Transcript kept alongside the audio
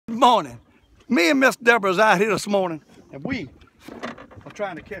morning. Me and Miss Deborah's out here this morning, and we are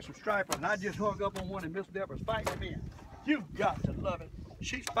trying to catch some stripers, and I just hung up on one, and Miss Deborah's fighting me. You've got to love it.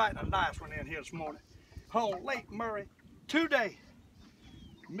 She's fighting a nice one in here this morning. On Lake Murray today.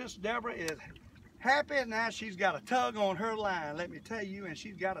 Miss Deborah is happy now. She's got a tug on her line, let me tell you, and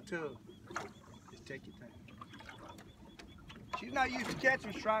she's got a tug. Just take your time. She's not used to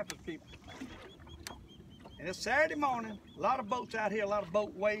catching stripers, people. And it's Saturday morning, a lot of boats out here, a lot of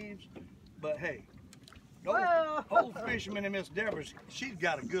boat waves, but hey, Old Fisherman and Miss Debrah, she's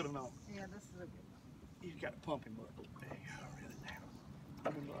got a good one on. Yeah, this is a good one. He's got a pumping butt. There you go, reel it down.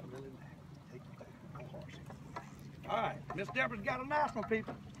 Pumping butt, reel it down. Take your time, no horsey. All right, Miss Deborah's got a nice one,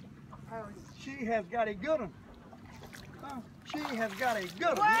 people. Oh, She has got a good one. She has got a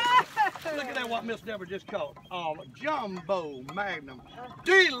good one. Look at that, what Miss Deborah just caught. Jumbo Magnum.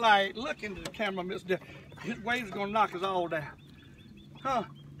 Delight. Look into the camera, Miss Deborah. His wave's gonna knock us all down.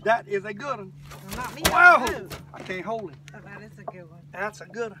 That is a good one. well, not me. Whoa! I can't hold it. Oh, that is a good one. That's a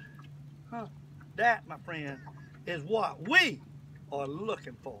good one. That, my friend, is what we are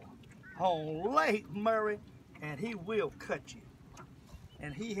looking for on Lake Murray, and he will cut you.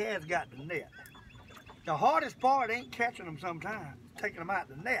 And he has got the net. The hardest part ain't catching them sometimes, taking them out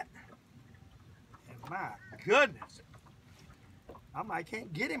the net. And my goodness, I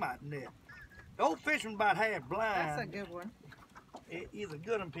can't get him out the net. The Old Fisherman about half blind. That's a good one. He's a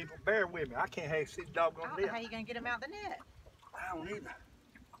good one, people. Bear with me. I can't have see the doggone I don't net. know how you're going to get him out the net. I don't either.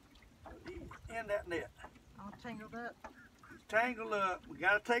 He's in that net. All tangled up. He's tangled up. We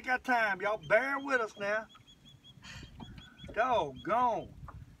got to take our time. Y'all bear with us now. Doggone.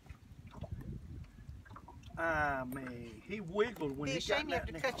 I mean, he wiggled when he got Shame you have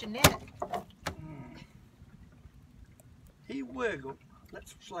that to net. cut your net. He wiggled.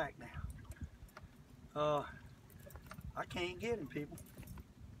 Let's slack now. I can't get him, people.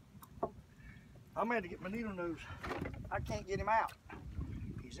 I'm ready to get my needle nose. I can't get him out.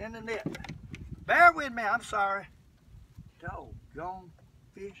 He's in the net. Bear with me, I'm sorry. Doggone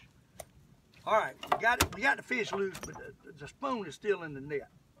fish. All right, we got the fish loose, but the spoon is still in the net.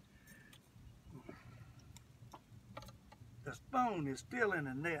 The spoon is still in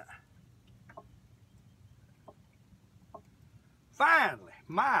the net. Finally,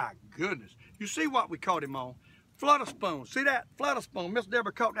 my goodness. You see what we caught him on? Flutter spoon. See that? Flutter spoon. Miss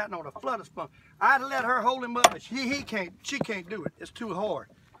Deborah caught that on a flutter spoon. I'd let her hold him up, but she can't do it. It's too hard.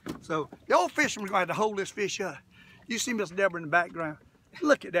 So the Old Fisherman's going to have to hold this fish up. You see Miss Deborah in the background?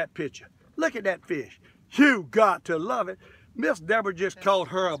 Look at that picture. Look at that fish. You got to love it. Miss Deborah just caught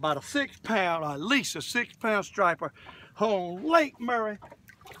her about a 6 pound, or at least a 6 pound striper on Lake Murray.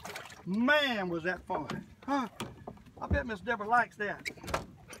 Man, was that fun. I bet Miss Deborah likes that.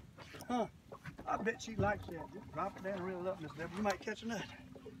 I bet she likes that. Just drop it down and reel it up, Miss Deborah. You might catch a nut.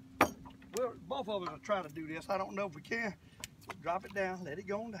 Well, both of us will try to do this. I don't know if we can. Just drop it down, let it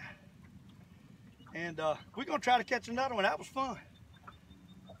go on down. And we're going to try to catch another one. That was fun.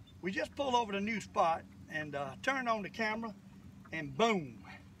 We just pulled over the new spot and turned on the camera, and boom.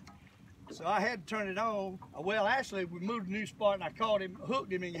 So I had to turn it on. Well, actually, we moved the new spot, and I caught him,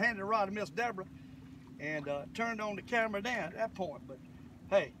 hooked him, and handed the rod to Miss Deborah, and turned on the camera down at that point. But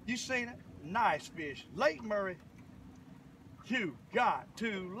hey, you seen it? Nice fish. Lake Murray. You got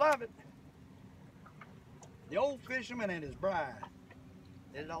to love it. The Old Fisherman and his bride.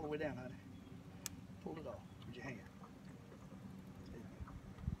 Let it all the way down, honey. Pull it off with your hand.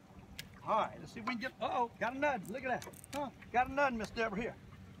 All right, let's see if we can get, uh-oh, got a nut. Look at that. Got a nut, Miss Deborah, here.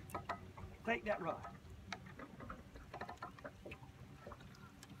 Take that rod.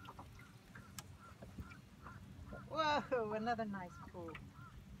 Whoa, another nice pull.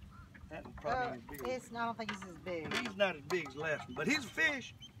 That one probably ain't big. I don't think he's as big. He's not as big as the last one, but he's a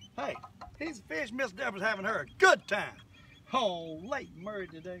fish. Hey, he's a fish. Miss Deborah's having her a good time. Oh, Lake Murray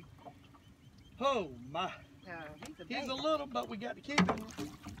today. Oh, my. He's a little, but we got to keep him.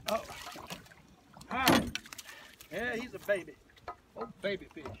 Oh. All right. Yeah, he's a baby. Oh, baby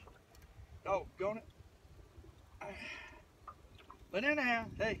fish. Doggone it. But anyhow,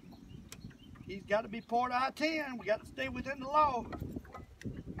 hey, he's got to be part of our 10. We got to stay within the law.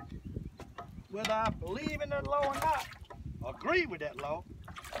 Whether I believe in that law or not, agree with that law,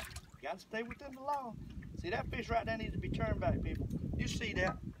 got to stay within the law. See, that fish right there needs to be turned back, people. You see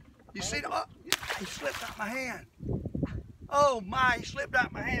that? You see that? Oh, he slipped out my hand. Oh my, he slipped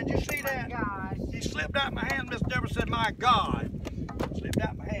out my hand. You see that? Oh my gosh. He slipped out my hand. Miss Deborah said, my God. Slipped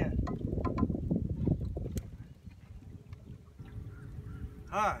out my hand.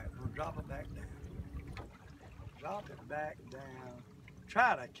 All right, we'll drop it back down. Drop it back down.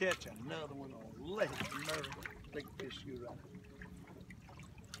 Try to catch another one on Lake Murray. Take a fish shoot right.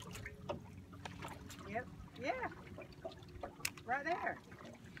 Yeah. Right there.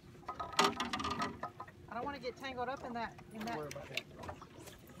 I don't want to get tangled up in that. Don't worry about that.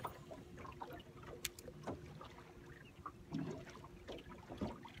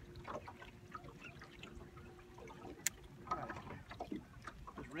 All right.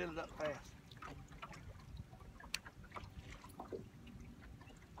 Just reel it up fast.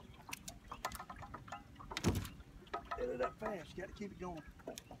 Reel it up fast. You got to keep it going.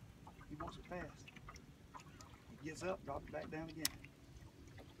 He wants it fast. He gets up, drop it back down again.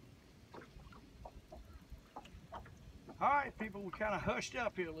 All right, people, we kind of hushed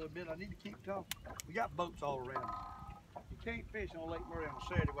up here a little bit. I need to keep talking. We got boats all around us. You can't fish on Lake Murray on a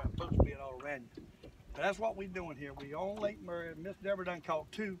Saturday without boats being all around you. But that's what we're doing here. We on Lake Murray. Miss Debrah done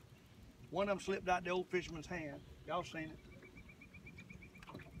caught two. One of them slipped out the Old Fisherman's hand. Y'all seen it.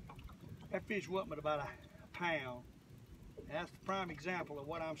 That fish wasn't but about a pound. And that's the prime example of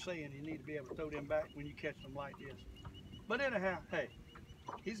what I'm saying. You need to be able to throw them back when you catch them like this. But anyhow, hey,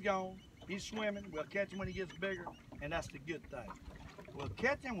 he's gone. He's swimming. We'll catch him when he gets bigger. And that's the good thing. We'll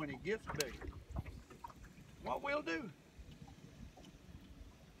catch him when he gets bigger. What we'll do,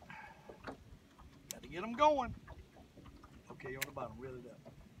 got to get him going. Okay, on the bottom, reel it up.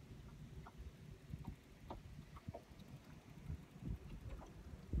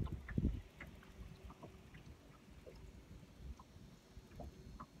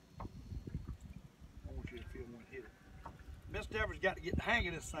 I want you to feel when it hit it. Miss Debrah's got to get the hang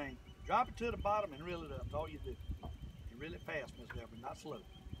of this thing. Drop it to the bottom and reel it up. That's all you do. You reel it fast, Miss Debrah, not slow.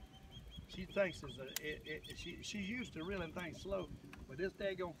 She thinks she's used to reeling things slow, but this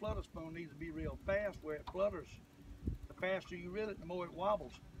daggone flutter spoon needs to be real fast where it flutters. The faster you reel it, the more it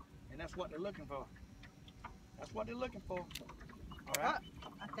wobbles. And that's what they're looking for. That's what they're looking for. All right?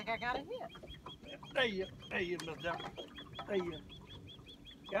 I think I got it hit. There you Miss Debrah. There you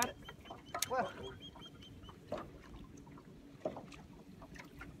got it? Well,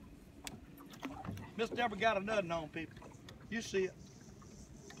 Miss Debrah got a nutting on, people. You see it.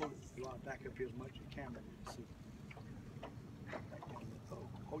 Pull it rod back up here as much as you can to see it.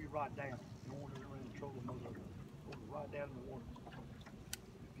 Hold your rod down. You don't want it around the trolling motor. Hold the rod down in the water.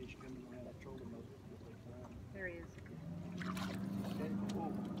 Fish coming around that trolling motor. there he is. Okay.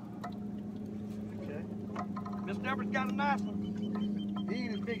 Whoa. Okay. Miss Debrah's got a nice one. He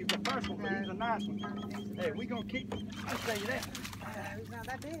ain't as big as the first one, but he's a nice one. Hey, we're going to keep him. I'll tell you that. He's not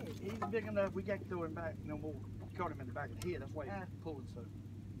that big. He's big enough. We got to throw him back. No more. Caught him in the back of the head. That's why he's pulling so.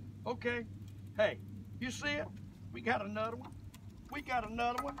 Okay. Hey, you see it? We got another one. We got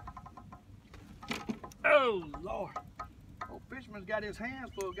another one. Oh, Lord. Old Fisherman's got his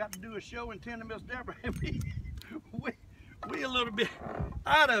hands full. Got to do a show and tend to Miss Debrah. we a little bit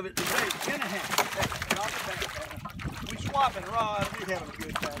out of it today. Anyhow, hey, drop it back. We swapping rods. We having a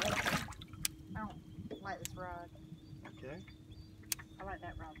good time. I don't like this rod. Okay. I like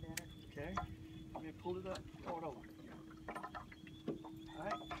that rod better. Okay. Let me pull it up. Throw it over. All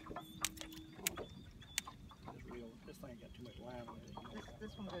right. This thing got too much line on it.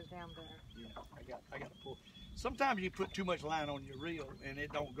 This one goes down better. Yeah, I got to pull. Sometimes you put too much line on your reel and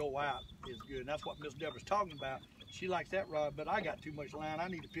it don't go out as good. And that's what Miss Debrah's talking about. She likes that rod, but I got too much line. I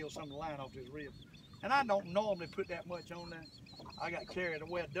need to peel some of the line off this reel. And I don't normally put that much on there. I got carried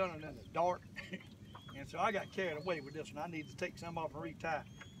away. I done it in the dark. And so I got carried away with this one. I need to take some off and retie,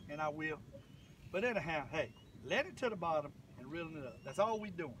 and I will. But anyhow, hey, let it to the bottom and reeling it up. That's all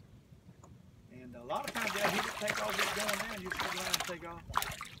we doing. And a lot of times they'll hit it, take off, it's going down, you stick around and take off.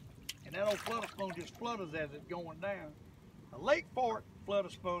 And that old flutter spoon just flutters as it's going down. A Lake Fork flutter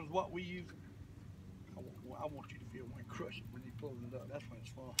spoon is what we use. I want you to feel when you crush it, when you're pulling it up. That's when it's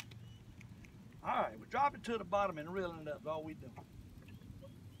fun. All right, we drop it to the bottom and reeling it up. That's all we doing.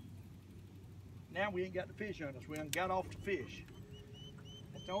 Now we ain't got the fish on us. We ain't got off the fish.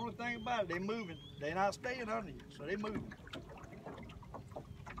 That's the only thing about it. They moving. They not staying under you, so they moving.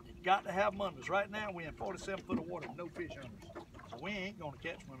 You got to have them under us. Right now we in 47 foot of water with no fish under us. So we ain't gonna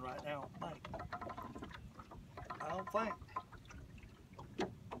catch one right now, I don't think.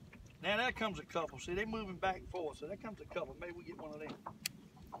 Now there comes a couple. See, they moving back and forth. So there comes a couple. Maybe we get one of them.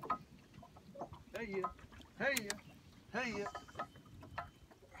 Hey you. Hey you. Hey you.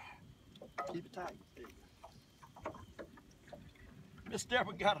 Keep it tight. There you go. Miss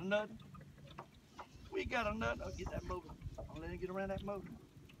Debrah got a nut. We got a nut. I'll get that moving. I'll let him get around that motor.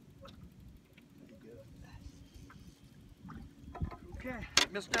 There you go. Okay.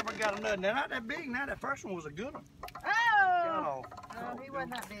 Miss Debrah got a nut. They're not that big now. That first one was a good one. Oh! Got off. Oh, he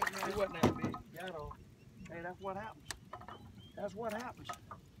wasn't that big. He wasn't that big. Got off. Hey, that's what happens. That's what happens.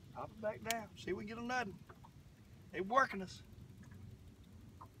 Hop it back down. See if we can get a nutting. They working us.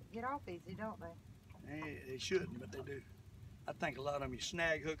 Get off easy, don't they? They shouldn't, but they do. I think a lot of them you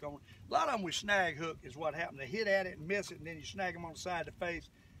snag hook on. A lot of them we snag hook is what happened. They hit at it and miss it, and then you snag them on the side of the face.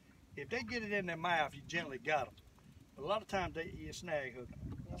 If they get it in their mouth, you gently got them. But a lot of times you snag hook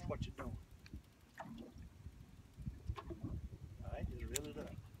them. That's what you're doing. All right, just reel it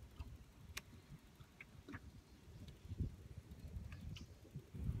up.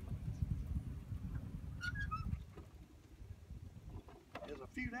 There's a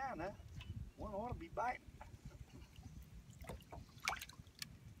few down there. One ought to be biting.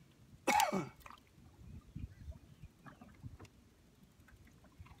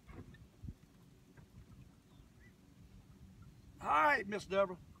 All right, Miss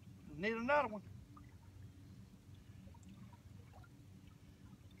Debrah, need another one.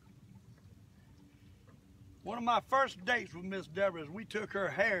 One of my first dates with Miss Debrah is we took her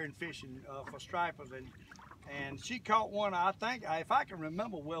herring fishing for stripers, and she caught one, I think, if I can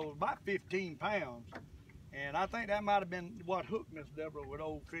remember well, it was about 15 pounds. And I think that might have been what hooked Miss Debrah with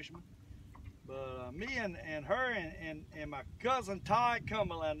Old Fisherman. But me and her and my cousin Todd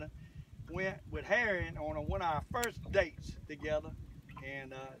Cumberlander went with herring on one of our first dates together.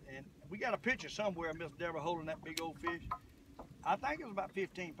 And we got a picture somewhere of Miss Debrah holding that big old fish. I think it was about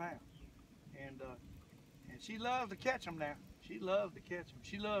 15 pounds. And she loves to catch them now. She loves to catch them.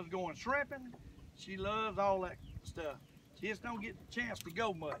 She loves going shrimping. She loves all that stuff. She just don't get the chance to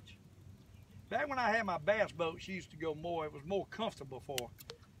go much. Back when I had my bass boat, she used to go more. It was more comfortable for her.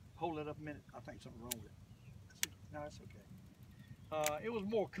 Hold it up a minute. I think something's wrong with it. No, it's okay. It was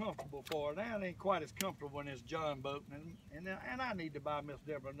more comfortable for her. Now it ain't quite as comfortable in this John boat. And I need to buy Miss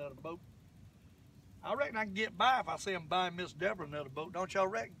Debrah another boat. I reckon I can get by if I say I'm buying Miss Debrah another boat. Don't y'all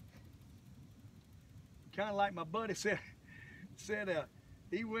reckon? Kind of like my buddy said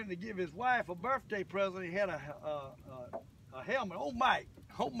he went to give his wife a birthday present. He had a helmet. Old Mike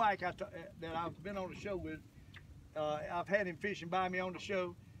that I've been on the show with, I've had him fishing by me on the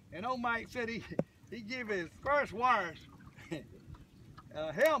show. And old Mike said he gave his first wife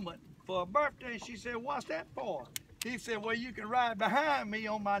a helmet for a birthday. She said, "What's that for?" He said, "Well, you can ride behind me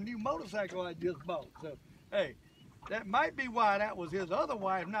on my new motorcycle I just bought." So, hey, that might be why that was his other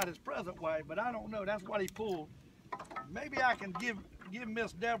wife, not his present wife, but I don't know. That's what he pulled. Maybe I can give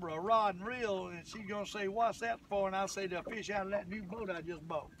Miss Debrah a rod and reel, and she's gonna say, "What's that for?" And I'll say, "To fish out of that new boat I just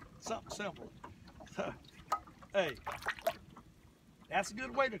bought." Something simple. So, hey, that's a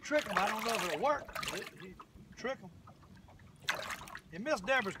good way to trick them. I don't know if it'll work, but trick them. In Miss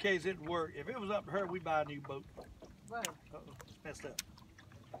Debrah's case, it'd work. If it was up to her, we'd buy a new boat. Whoa. Uh-oh, it's messed up.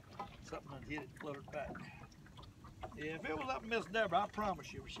 Something done hit it, fluttered back. Yeah, if it was up to Miss Debrah, I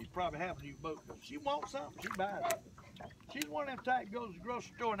promise you, she'd probably have a new boat. If she wants something, she buys it. She's one of them type that goes to the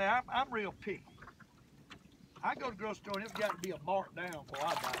grocery store. Now, I'm real picky. I go to the grocery store and it's got to be a mark down before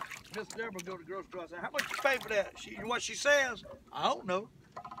I buy it. Miss Debrah go to the grocery store, I say, "How much you pay for that?" What she says, I don't know.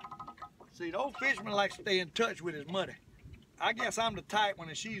 See, the old fisherman likes to stay in touch with his money. I guess I'm the tight one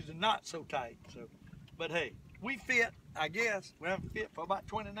and she's the not so tight. So, but hey, we fit, I guess. We haven't fit for about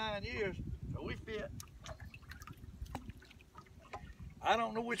 29 years, so we fit. I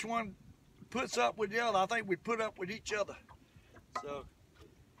don't know which one puts up with the other. I think we put up with each other. So,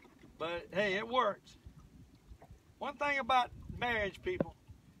 but hey, it works. One thing about marriage, people,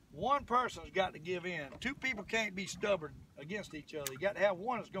 one person's got to give in. Two people can't be stubborn against each other. You got to have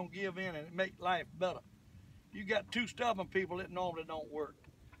one that's going to give in and make life better. You got two stubborn people, it normally don't work.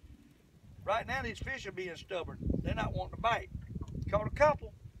 Right now, these fish are being stubborn. They're not wanting to bite. Caught a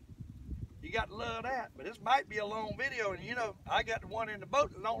couple. You got to love that. But this might be a long video, and you know, I got the one in the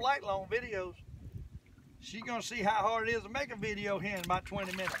boat that don't like long videos. She's going to see how hard it is to make a video here in about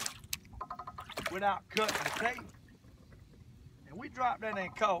 20 minutes without cutting the tape. And we dropped that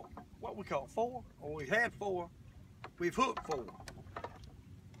and caught, what we caught, 4? Or we had 4. We've hooked 4.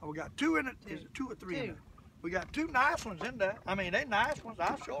 Oh, we got 2 in it. Is it 2 or 3 in it? We got 2 nice ones in there. I mean, they nice ones.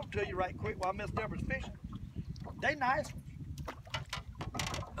 I'll show them to you right quick while Miss Debrah's fishing. They nice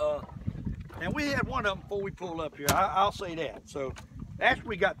ones. And we had one of them before we pulled up here. I'll say that. So actually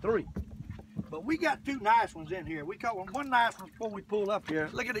we got 3. But we got 2 nice ones in here. We caught one nice one before we pulled up here.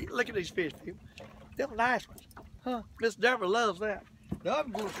 Look at these fish, people. They're nice ones. Huh? Miss Debrah loves that. The other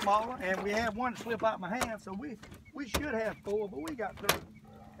one's a little smaller, and we had one slip out my hand, so we should have 4, but we got 3.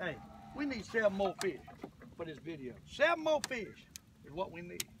 Hey, we need 7 more fish for this video. 7 more fish is what we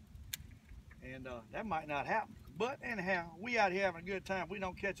need. And that might not happen. But anyhow, we out here having a good time. If we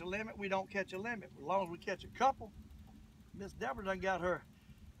don't catch a limit, we don't catch a limit. As long as we catch a couple, Miss Debrah done got her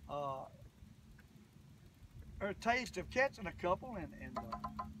taste of catching a couple, and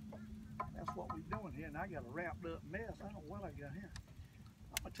that's what we're doing here. And I got a wrapped up mess. I don't know what I got here.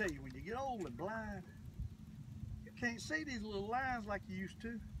 I tell you, when you get old and blind, you can't see these little lines like you used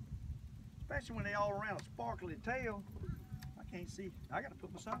to. Especially when they all around a sparkly tail. I can't see. I gotta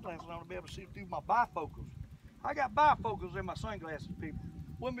put my sunglasses on to be able to see through my bifocals. I got bifocals in my sunglasses, people.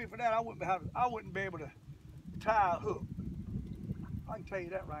 Wouldn't be for that, I wouldn't be able to tie a hook. I can tell you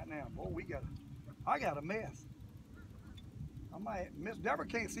that right now. Boy, I got a mess. Miss Deborah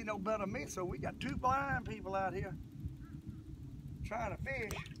can't see no better than me, so we got two blind people out here trying to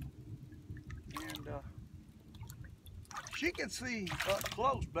fish. And she can see up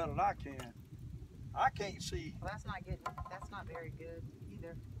close better than I can. I can't see. Well, that's not good. That's not very good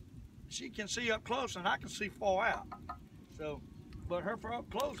either. She can see up close and I can see far out. So, but her for up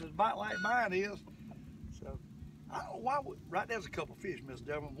close is about like mine is. So, I don't know why. Right there's a couple fish, Miss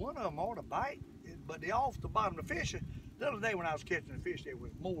Deborah. One of them ought to bite, but they off the bottom of the fish. The other day when I was catching the fish, they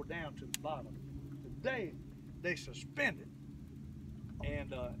was more down to the bottom. Today, they suspended.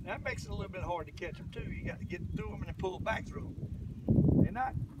 And that makes it a little bit hard to catch them too. You got to get through them and then pull back through them. They're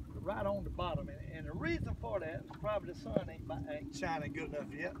not right on the bottom, and the reason for that is probably the sun ain't shining good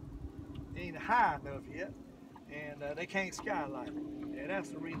enough yet, ain't high enough yet, and they can't skylight it, and that's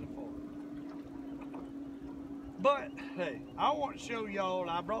the reason for it. But hey, I want to show y'all.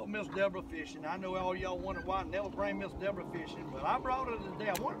 I brought Miss Debrah fishing. I know all y'all wonder why I never bring Miss Debrah fishing, but I brought her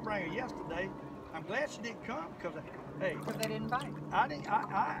today. I wanted to bring her yesterday. I'm glad she didn't come because hey, Because they didn't bite. I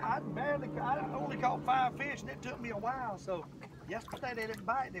only caught 5 fish, and it took me a while. So yesterday they didn't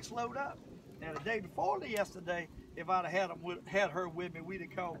bite, they slowed up. Now the day before yesterday, if I'd have had her with me, we'd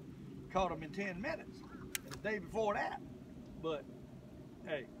have caught them in 10 minutes. And the day before that, but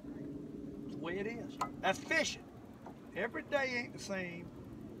hey, it's the way it is. That's fishing. Every day ain't the same.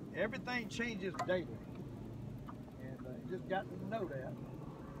 Everything changes daily, and you just got to know that.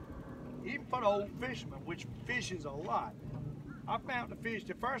 Even for the old fisherman, which fishes a lot. I found the fish,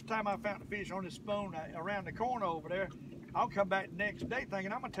 the first time I found the fish on this spoon around the corner over there, I'll come back the next day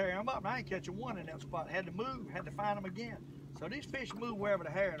thinking I'm gonna tear them up, and I ain't catching one in that spot. Had to move, had to find them again. So these fish move wherever the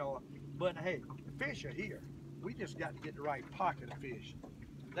herring are, but hey, the fish are here. We just got to get the right pocket of fish.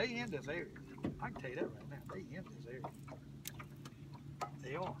 They in this area. I can tell you that right now, they in this area.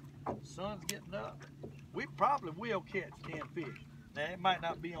 They are. The sun's getting up. We probably will catch 10 fish. Now, it might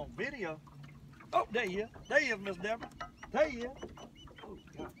not be on video. Oh, there you is. There you is, Miss Debrah. There you is.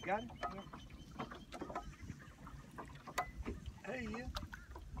 Oh, got it? There you is.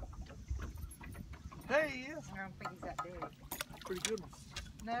 There he is. I don't think he's that big. Pretty good one.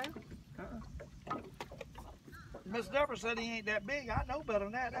 No? Miss Debrah said he ain't that big. I know better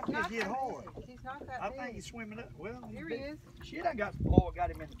than that. That fish hit hard. He's not that I big. think he's swimming up. Well, Here he is. She done got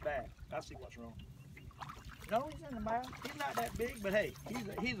him in the back. I see what's wrong. No, he's in the mouth. He's not that big, but hey,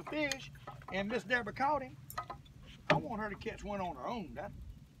 he's a fish, and Miss Debrah caught him. I want her to catch one on her own.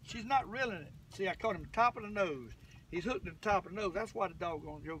 She's not reeling it. See, I caught him top of the nose. He's hooked at the top of the nose. That's why the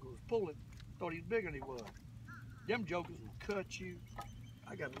doggone joker was pulling. Thought he was bigger than he was. Them jokers will cut you.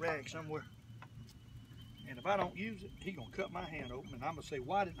 I got a rag somewhere. And if I don't use it, he gonna cut my hand open, and I'm gonna say,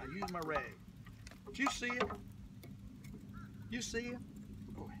 why didn't I use my rag? Did you see it? You see it?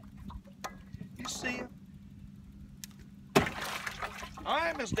 You see it? All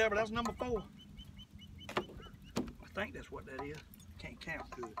right, Miss Debrah, that's number 4. I think that's what that is. Can't count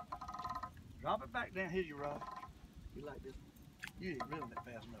good. Drop it back down. Here's your rod. You like this? You ain't reeling it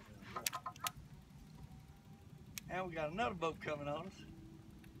fast enough. And we got another boat coming on us.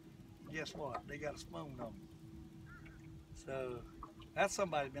 Guess what? They got a spoon on them. So that's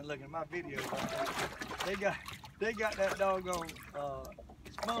somebody been looking at my videos. They got that doggone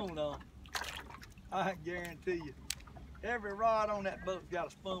spoon on. I guarantee you. Every rod on that boat's got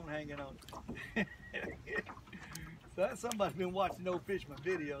a spoon hanging on it. So that's somebody's been watching Old Fisherman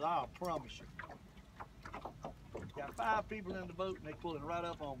videos, I'll promise you. Got 5 people in the boat and they pulling right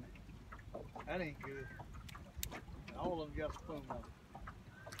up on me. That ain't good. And all of them got a spoon on it.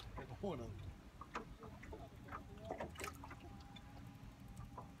 Every one of them.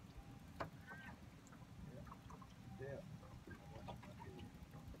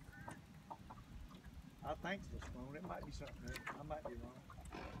 I think it's a spoon. It might be something else. I might be wrong.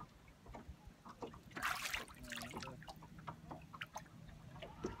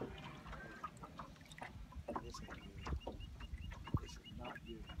 This ain't good. This is not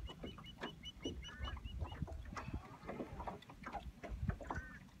good.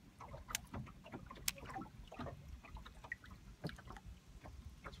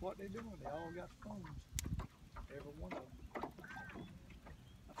 That's what they're doing. They all got spoons. Every one of them.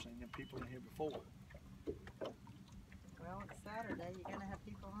 I've seen them people in here before. Well, it's Saturday. You're going to have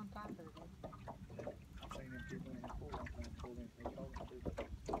people on top of it. I've seen them people in here before. I'm trying to pull in. They call them too.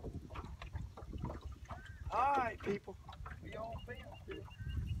 All right, people. We on film still.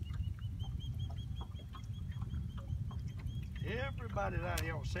 Everybody's out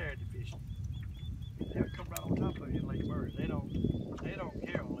here on Saturday fishing. They'll come right on top of you in Lake Murray. They don't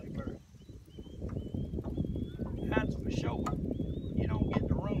care on Lake Murray. That's for sure. You don't get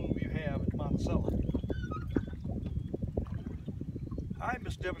the room you have in Monticello. All right,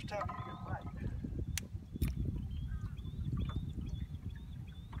 Miss Deborah, it's time for you to get back.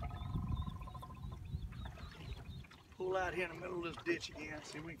 Pull out here in the middle of this ditch again,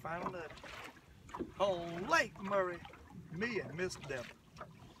 see if we can find another. On Lake Murray, me and Miss Deborah.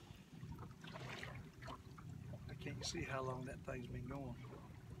 I can't see how long that thing's been going.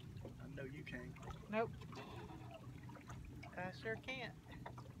 I know you can't. Nope. I sure can't.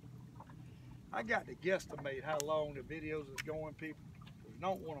 I got to guesstimate how long the videos is going, people. We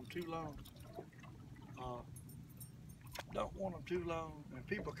don't want them too long. Don't want them too long. When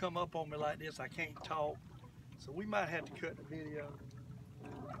people come up on me like this, I can't talk. So we might have to cut the video.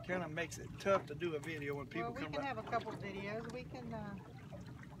 It kind of makes it tough to do a video when people come up. Well, we can have a couple videos. We can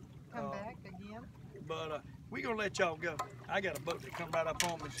come back again. But we're going to let y'all go. I got a boat that come right up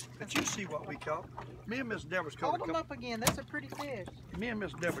on me. But you see what we caught. Me and Miss Deborah's caught Hold them up again. That's a pretty fish. Me and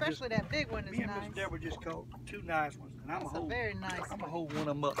Miss Deborah Especially that big one is Me and nice. Miss Deborah just caught two nice ones. And I'm That's a very nice I'm one. going to hold one of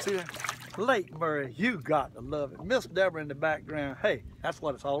them up. See that? Lake Murray, you got to love it. Miss Deborah in the background. Hey, that's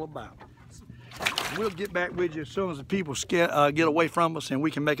what it's all about. We'll get back with you as soon as the people get away from us and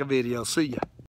we can make a video. See ya.